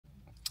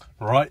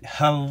Right,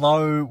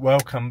 hello,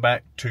 welcome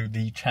back to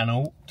the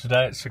channel.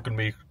 Today it's going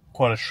to be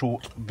quite a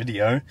short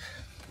video.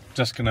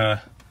 Just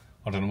gonna,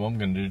 I don't know what I'm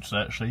going to do today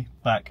actually,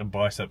 back and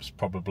biceps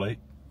probably.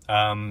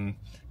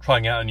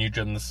 Trying out a new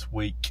gym this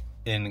week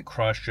in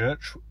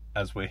Christchurch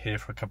as we're here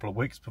for a couple of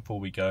weeks before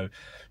we go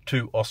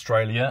to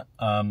Australia.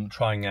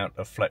 Trying out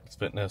a Flex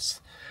Fitness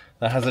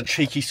that has a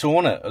cheeky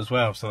sauna as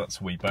well, so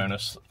that's a wee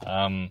bonus.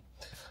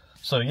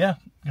 So yeah,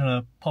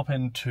 gonna pop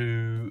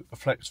into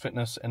Flex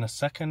Fitness in a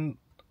second,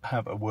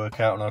 have a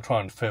workout, and I'll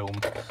try and film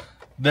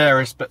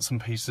various bits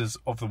and pieces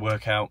of the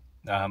workout.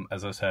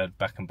 As I said,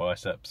 back and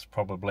biceps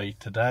probably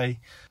today.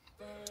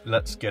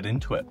 Let's get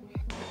into it.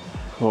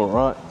 All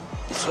right,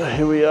 so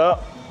here we are.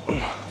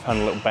 Found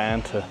a little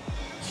band to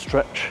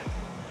stretch,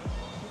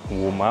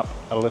 warm up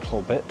a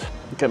little bit,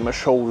 get my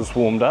shoulders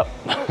warmed up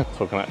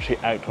so I can actually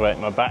activate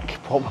my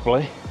back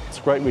properly. It's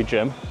a great wee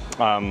gym.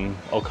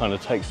 I'll kind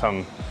of take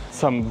some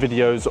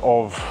videos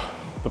of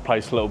the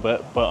place a little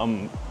bit, but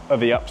I'm at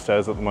the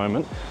upstairs at the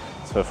moment,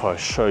 so if I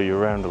show you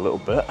around a little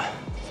bit.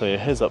 So yeah,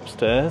 here's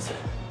upstairs.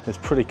 It's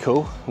pretty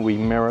cool. Wee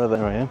mirror,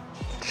 there I am.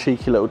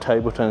 Cheeky little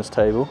table tennis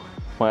table.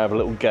 Might have a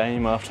little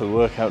game after the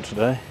workout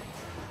today.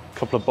 A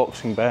couple of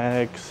boxing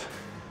bags,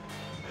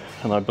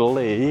 and I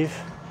believe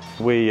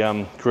we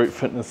group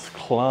fitness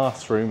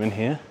classroom in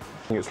here.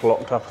 I think it's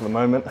locked up at the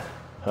moment.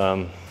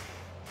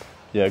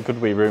 Yeah,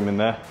 good wee room in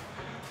there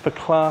for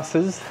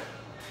classes.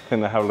 I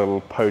think they have a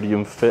little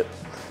podium fit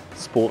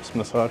sports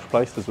massage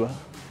place as well.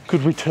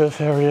 Good wee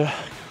turf area,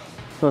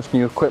 nice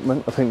new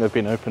equipment. I think they've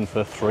been open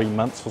for 3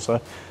 months or so.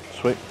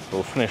 Sweet. So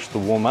we'll finish the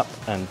warm up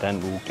and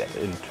then we'll get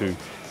into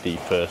the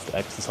first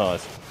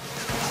exercise.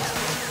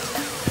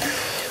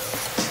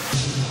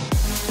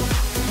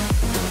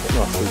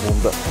 Nicely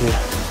warmed up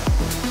here.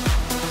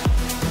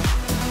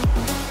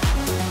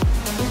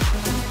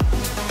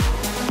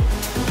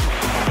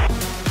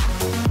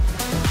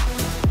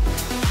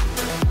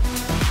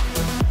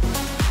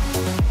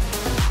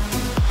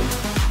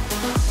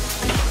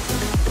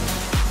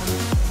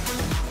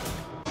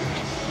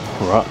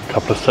 Right, a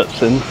couple of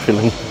sets in,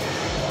 feeling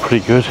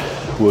pretty good.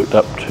 Worked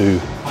up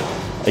to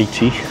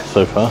 80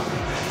 so far.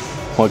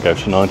 Might go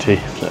to 90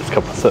 next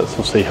couple of sets,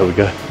 we'll see how we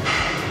go.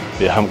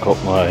 But I haven't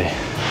got my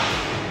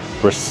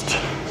wrist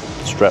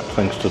strap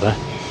things today.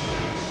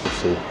 We'll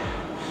see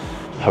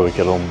how we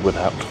get on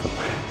without them.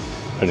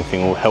 If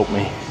anything will help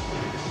me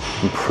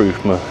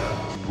improve my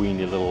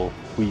weeny little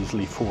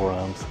weaselly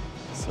forearms.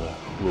 So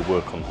we'll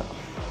work on that.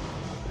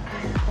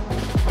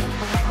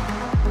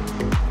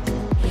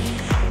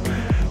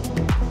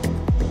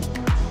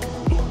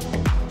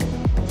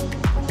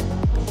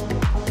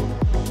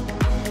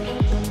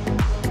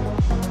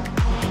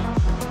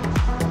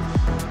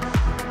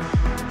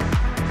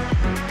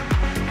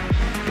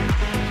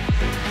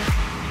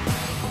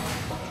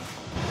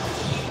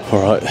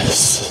 Alright,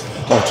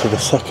 on to the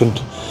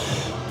second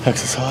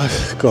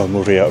exercise. God, I'm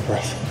already out of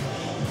breath.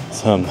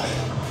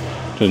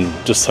 Doing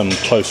just some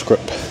close grip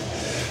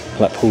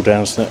lat pull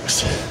downs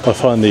next. I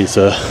find these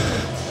are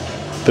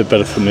a bit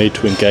better for me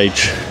to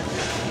engage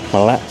my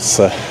lats,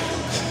 so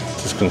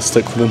just going to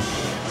stick with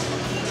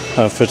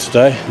them for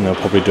today, and I'll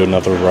probably do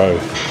another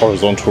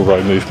horizontal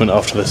row movement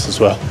after this as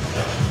well,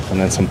 and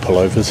then some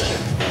pullovers.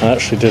 I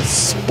actually did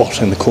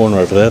spot in the corner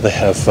over there, they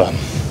have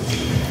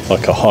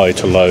like a high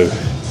to low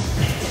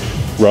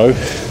row,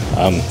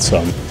 so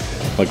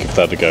I'll give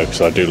that a go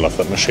because I do love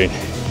that machine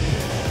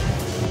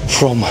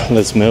from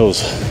Les Mills.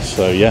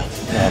 So yeah,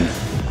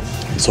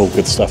 it's all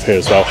good stuff here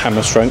as well.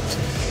 Hammer strength,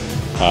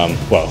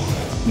 well,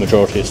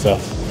 majority of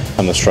stuff,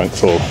 and the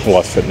strength or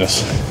life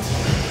fitness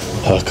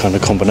kind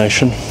of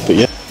combination. But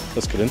yeah,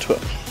 let's get into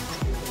it.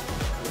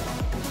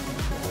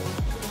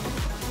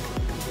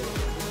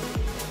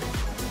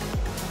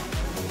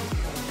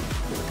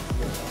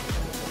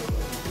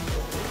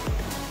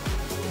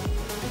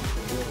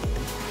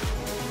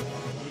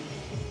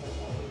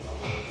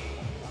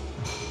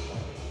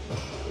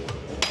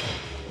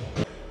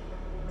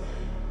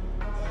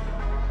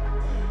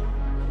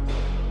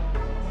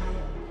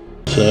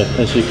 So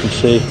as you can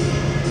see,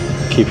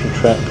 keeping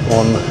track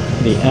on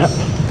the app.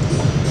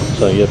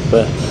 So you have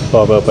the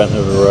barbell bent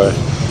over a row,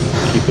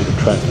 keeping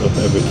track of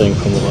everything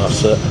from the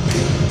last set.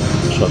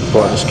 So the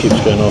brightness keeps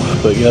going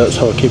off, but yeah, that's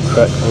how I keep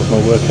track of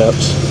my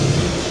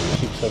workouts.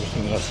 Keeps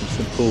everything nice and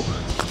simple.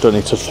 Don't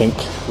need to think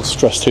or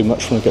stress too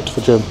much when I get to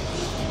the gym.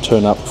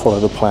 Turn up, follow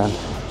the plan,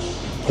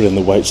 put in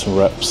the weights and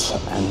reps,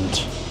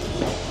 and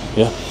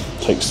yeah,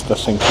 takes the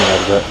thinking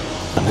out of it.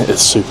 And it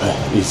is super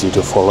easy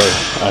to follow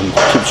and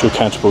keeps you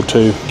accountable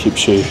too,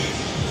 keeps you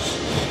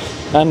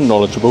and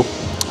knowledgeable.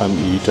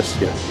 You just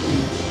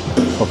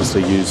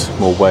obviously use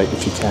more weight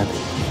if you can,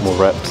 more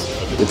reps.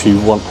 If you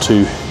want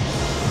to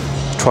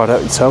try it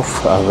out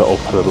yourself, I'll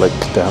put a link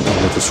down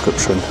in the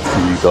description for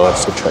you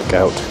guys to check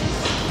out.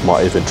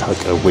 Might even chuck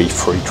a wee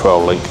free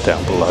trial link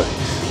down below.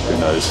 Who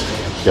knows?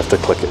 You have to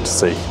click it to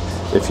see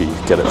if you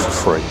get it for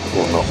free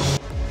or not.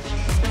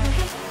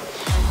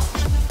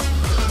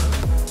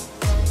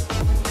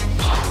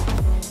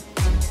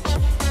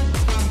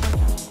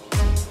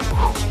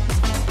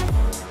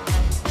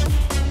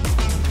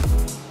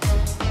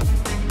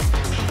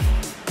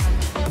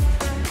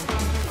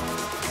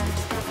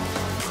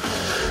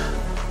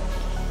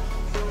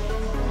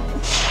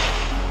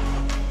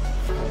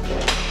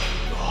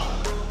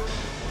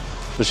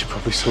 As you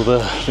probably saw there,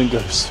 I didn't go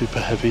super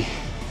heavy,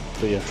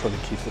 but yeah, trying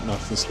to keep it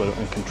nice and slow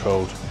and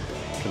controlled.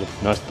 Get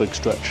a nice big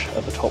stretch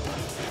at the top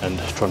and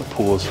trying to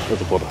pause at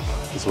the bottom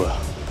as well.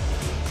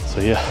 So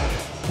yeah,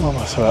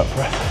 I'm so out of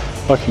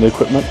breath. Liking the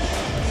equipment,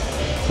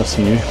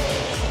 nothing new,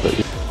 but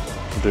yeah,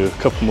 we'll do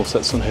a couple more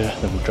sets on here,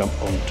 then we'll jump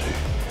on to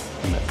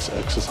the next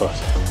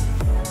exercise.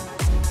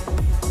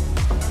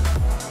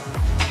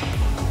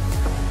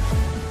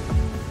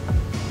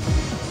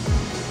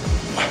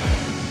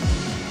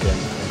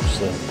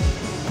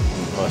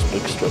 Nice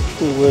big stretch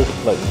forward,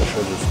 letting the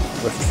shoulders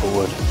drift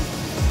forward,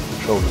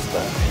 shoulders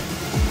back,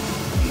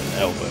 and then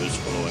elbows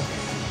following.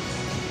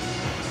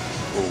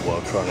 All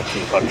while trying to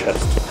keep our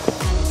chest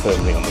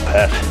firmly on the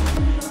pad.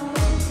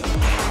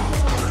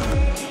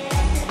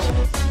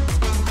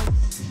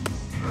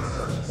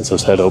 As I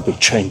said, I'll be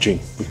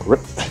changing the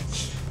grip.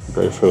 I'll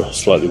go for a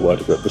slightly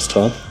wider grip this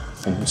time,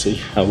 and we'll see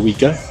how we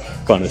go.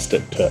 Kind of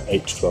stick to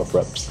 8 to 12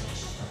 reps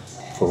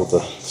for all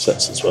the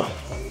sets as well.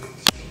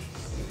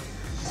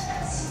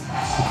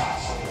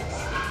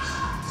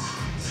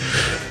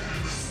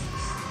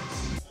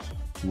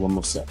 One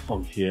more set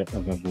on here,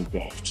 and then we'll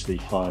go to the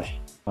high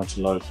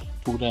to low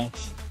pull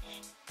downs,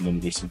 and then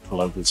do some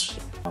pullovers.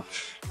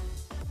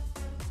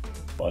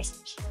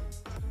 Biceps.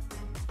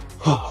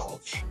 Oh,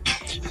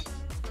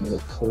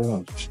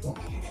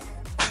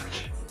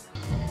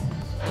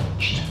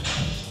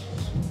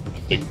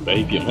 big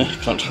baby on there,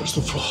 can't touch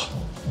the floor.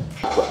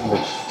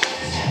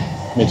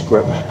 Mid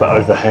grip, but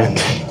overhand.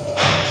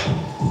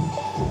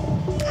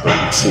 Sure you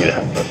can see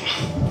that, but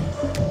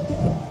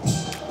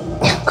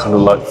kind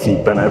of like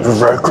feet bent over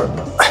row grip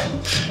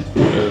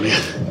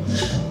earlier.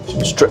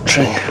 So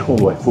stretching all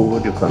the way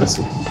forward, you'll kind of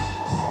see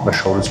my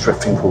shoulders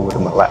drifting forward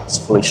and my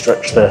lats fully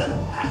stretched there.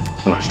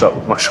 And I start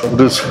with my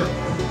shoulders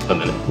and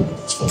then it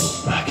moves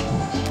forward back.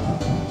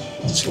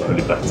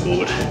 Slowly back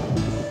forward.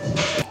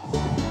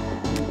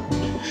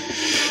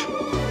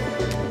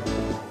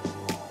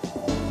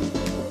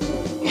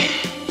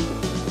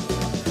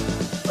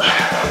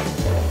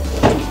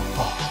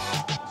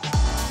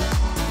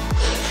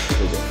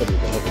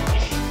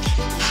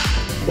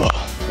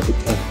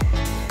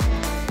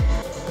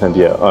 And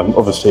yeah, I'm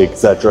obviously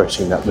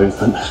exaggerating that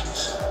movement.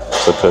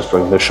 So first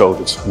bring the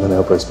shoulders and then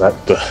elbows back,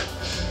 but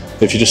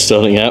if you're just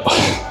starting out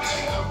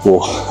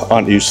or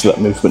aren't used to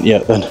that movement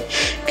yet, then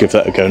give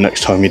that a go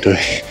next time you're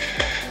doing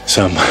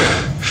some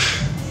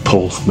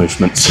pull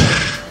movements.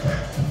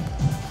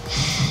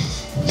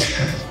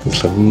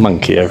 There's a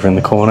monkey over in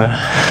the corner.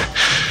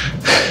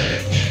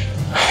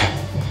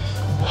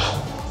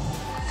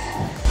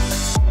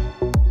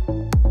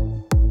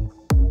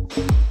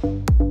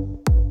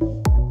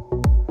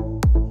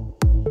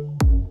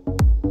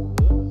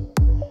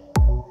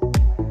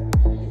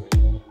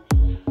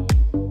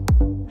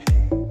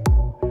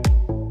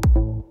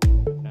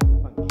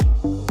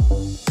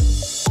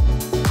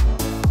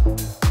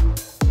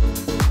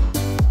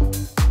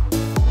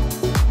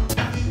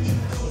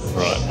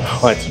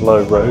 High to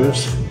low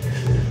rows.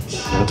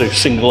 I'll do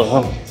single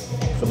arm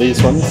for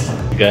these ones.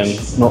 Again,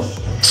 not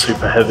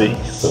super heavy,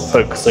 but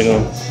focusing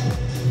on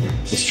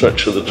the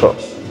stretch at the top,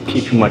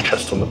 keeping my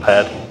chest on the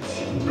pad,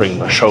 bring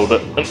my shoulder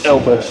and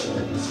elbow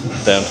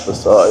down to the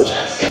side,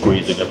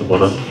 squeezing at the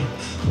bottom,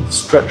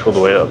 stretch all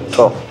the way up the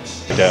top,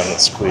 down and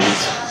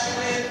squeeze,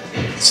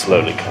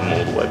 slowly come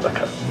all the way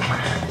back up.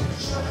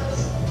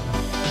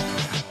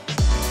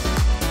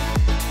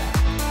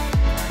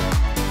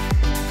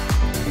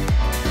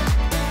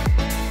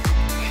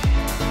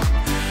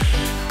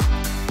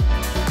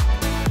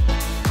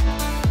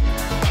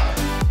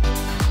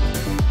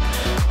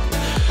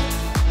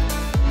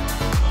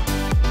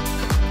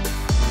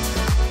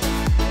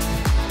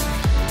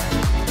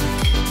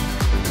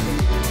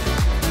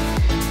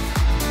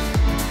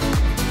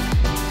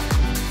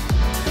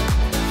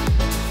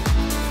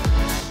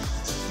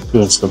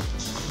 Doing some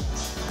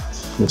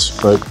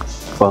stroke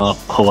bar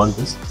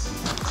pullovers.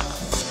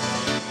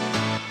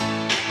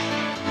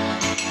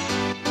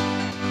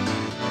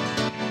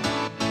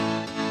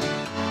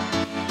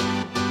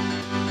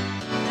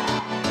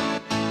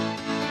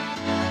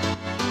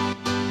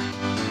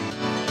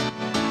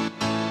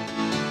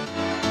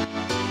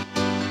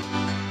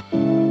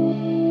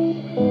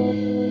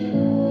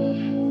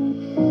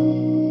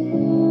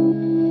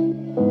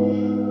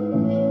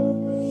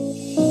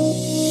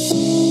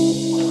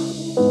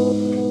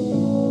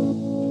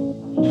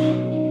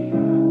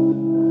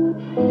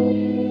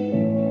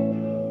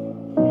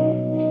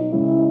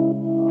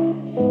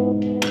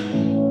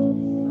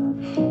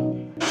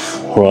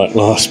 Right,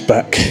 last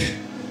back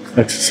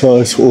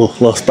exercise or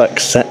last back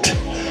set.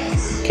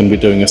 Can be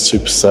doing a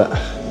superset,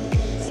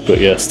 but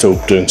yeah, still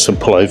doing some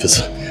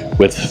pullovers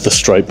with the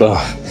straight bar.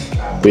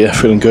 But yeah,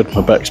 feeling good.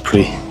 My back's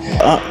pretty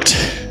upped.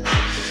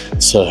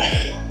 So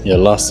yeah,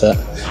 last set,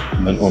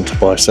 and then on to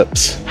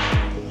biceps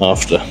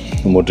after,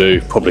 and we'll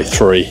do probably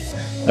 3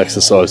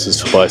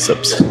 exercises for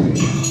biceps.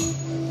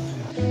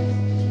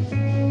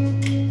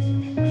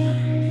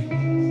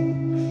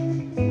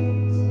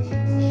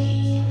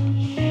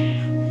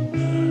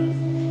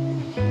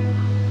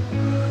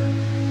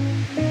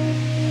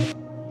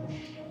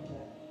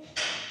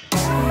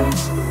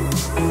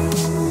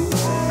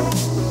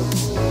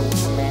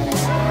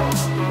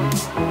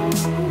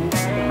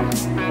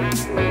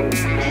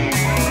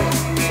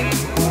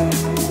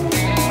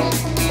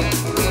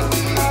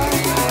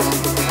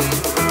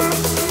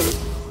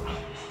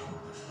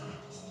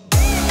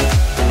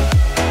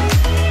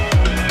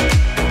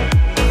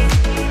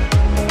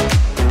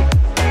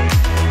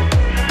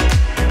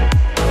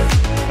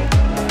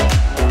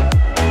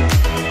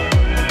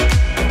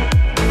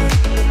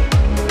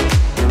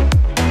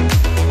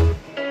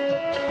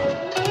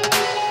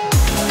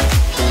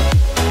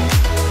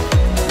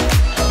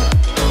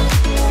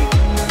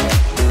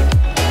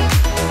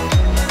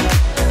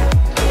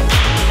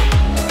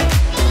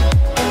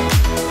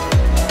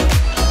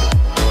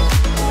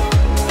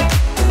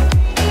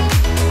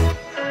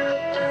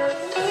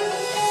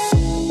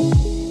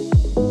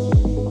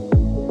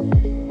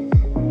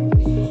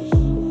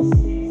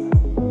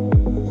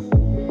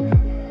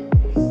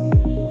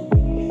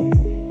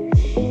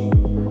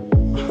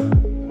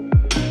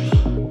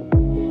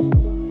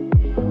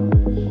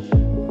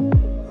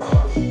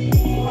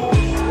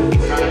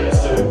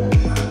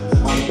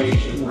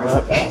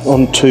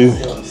 on to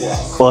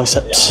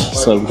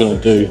biceps. So we're going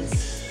to do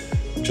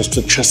just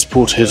a chest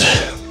supported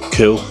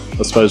curl,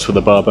 I suppose, with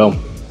a barbell.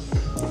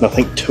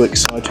 Nothing too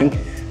exciting.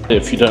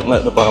 If you don't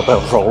let the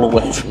barbell roll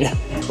away from you.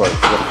 Sorry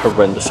for the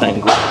horrendous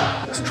angle.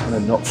 Just trying to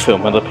not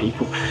film other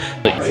people.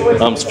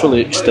 Arms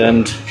fully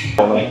extend,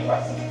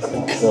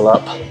 curl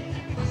up,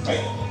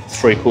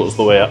 3/4 of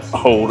the way up,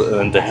 hold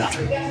and then down.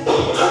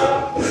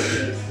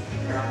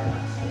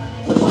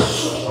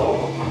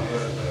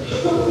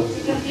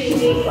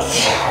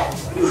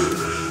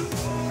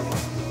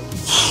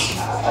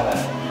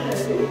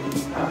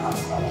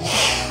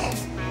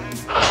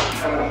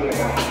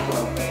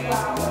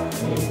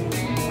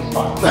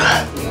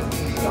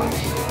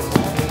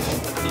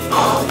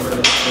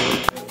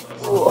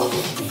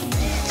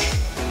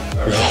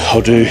 I'll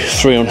do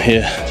 3 on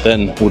here,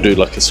 then we'll do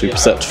like a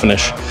superset to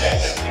finish.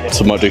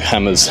 So I might do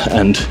hammers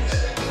and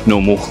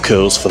normal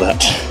curls for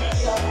that.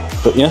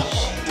 But yeah,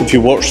 if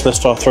you watched this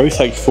far through,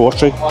 thank you for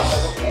watching.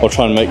 I'll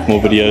try and make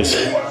more videos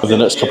over the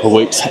next couple of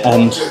weeks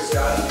and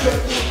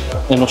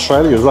in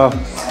Australia as well.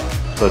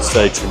 So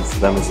stay tuned for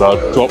them as well.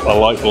 Drop a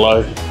like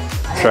below,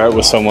 share it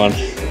with someone.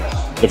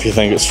 If you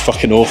think it's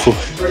fucking awful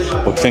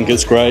or think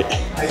it's great,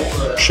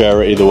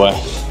 share it either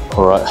way.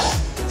 Alright,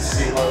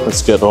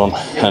 let's get on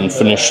and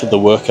finish the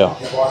workout.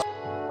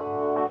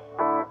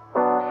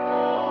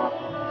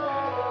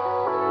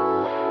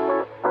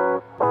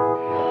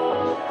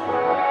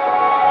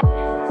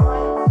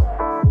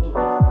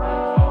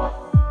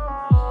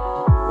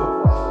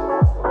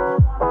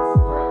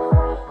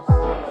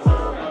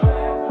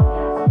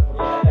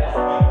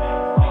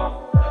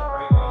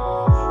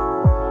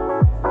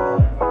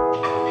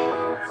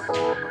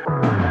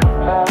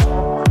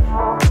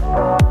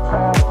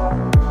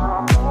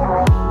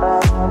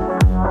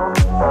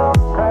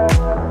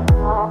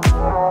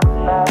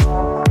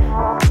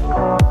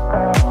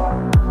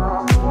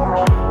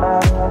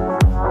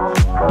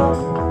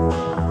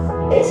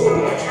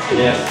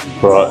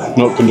 Right,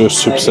 not going to do a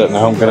superset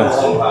now. I'm going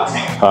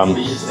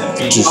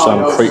to do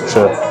some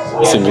preacher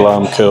single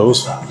arm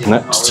curls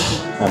next,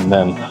 and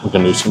then we're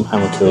going to do some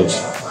hammer curls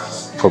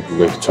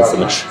probably to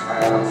finish.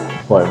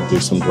 Might even do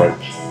some rope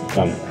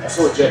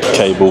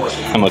cable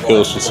hammer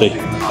curls, we'll see.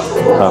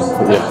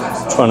 But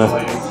yeah, trying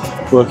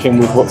to work in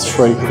with what's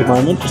free at the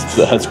moment, just because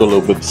the head's got a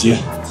little bit busier.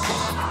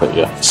 But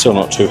yeah, still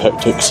not too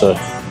hectic, so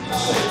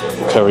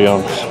we'll carry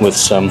on with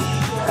some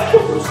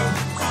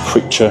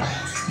preacher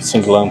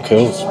single arm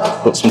curls.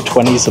 Got some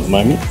 20s at the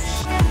moment.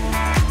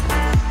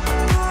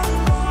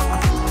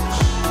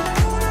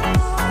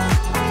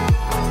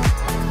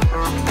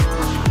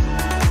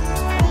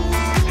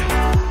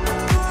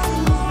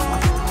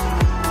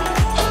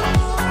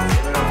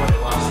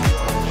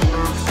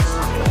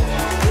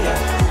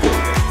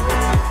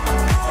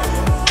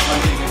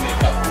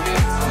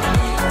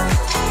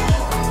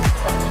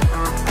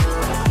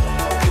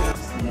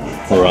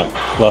 Alright,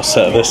 last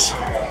set of this,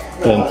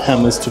 then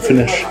hammers to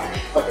finish.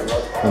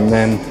 And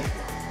then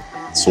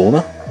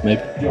sauna,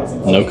 maybe?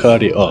 No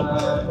cardio,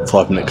 oh,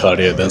 5-minute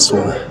cardio, then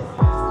sauna.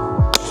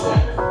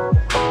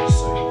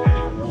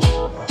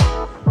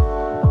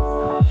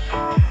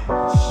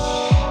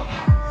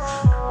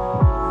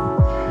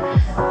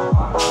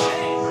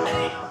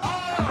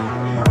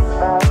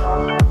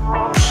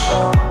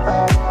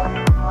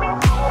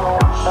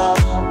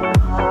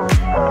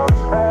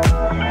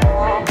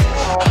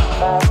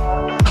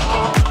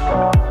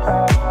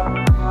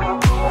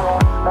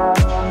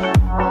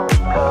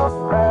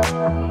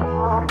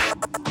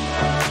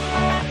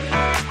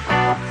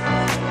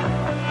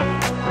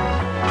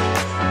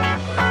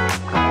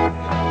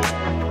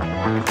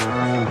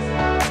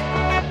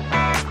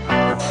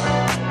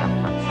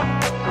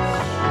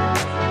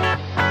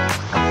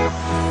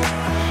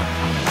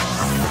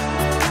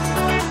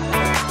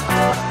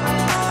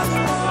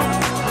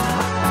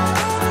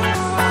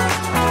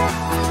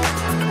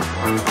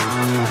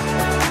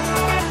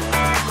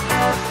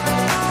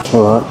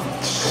 Alright,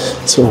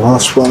 so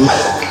last one.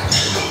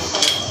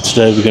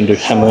 Today we're going to do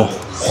hammer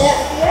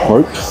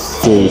rope,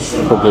 do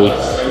probably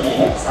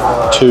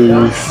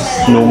 2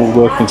 normal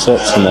working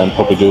sets and then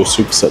probably do a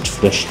superset to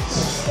finish.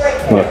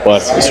 My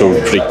biceps are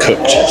already pretty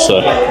cooked,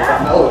 so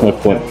no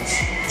point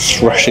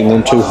thrashing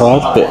them too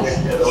hard, but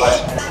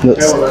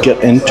let's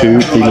get into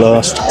the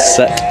last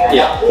set,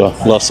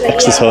 last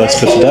exercise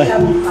for today.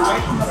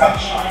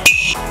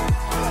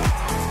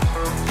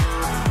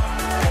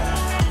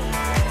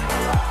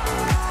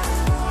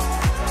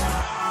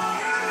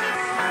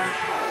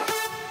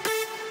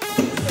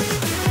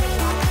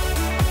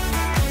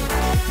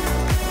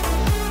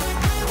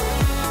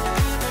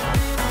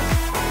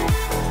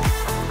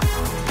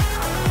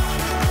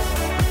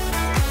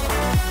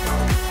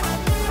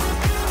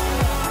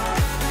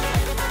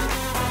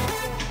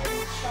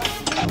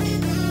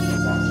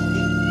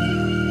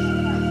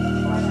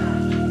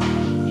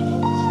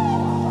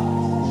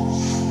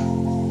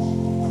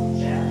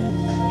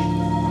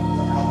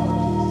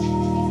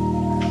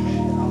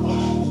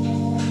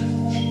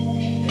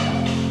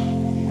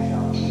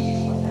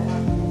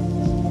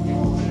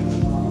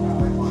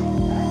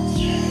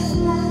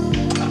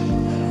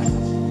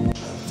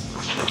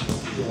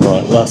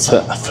 that's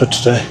it for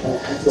today.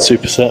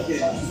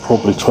 Superset.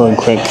 Probably try and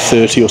crank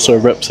 30 or so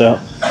reps out,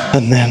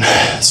 and then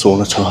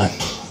sauna time.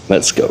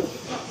 Let's go.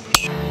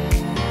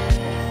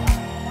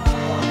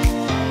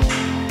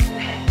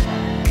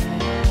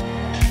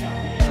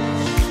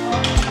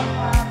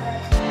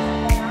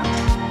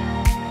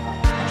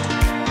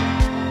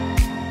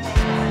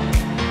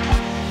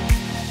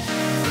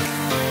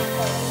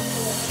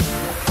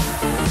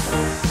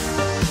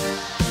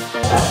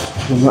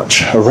 Pretty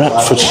much a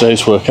wrap for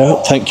today's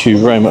workout. Thank you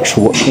very much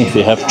for watching if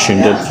you have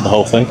tuned in for the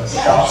whole thing.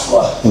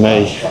 You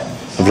may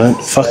have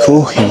learnt fuck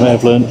all, you may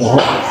have learnt a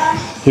lot,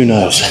 who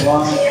knows.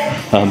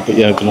 But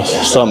yeah, I'm going to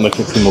start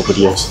making a few more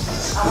videos,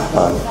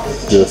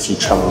 do a few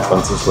challenge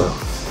ones as well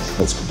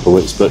next couple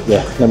of weeks. But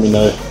yeah, let me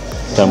know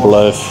down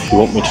below if you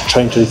want me to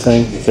change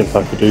anything, you think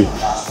I could do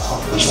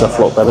stuff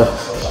a lot better,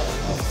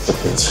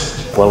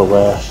 because well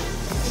aware,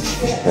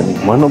 and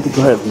it might not be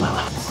great at the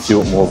moment. If you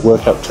want more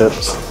workout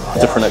tips,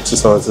 different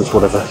exercises,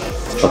 whatever.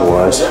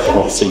 Otherwise,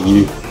 I'll see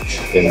you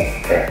in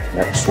the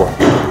next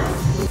one.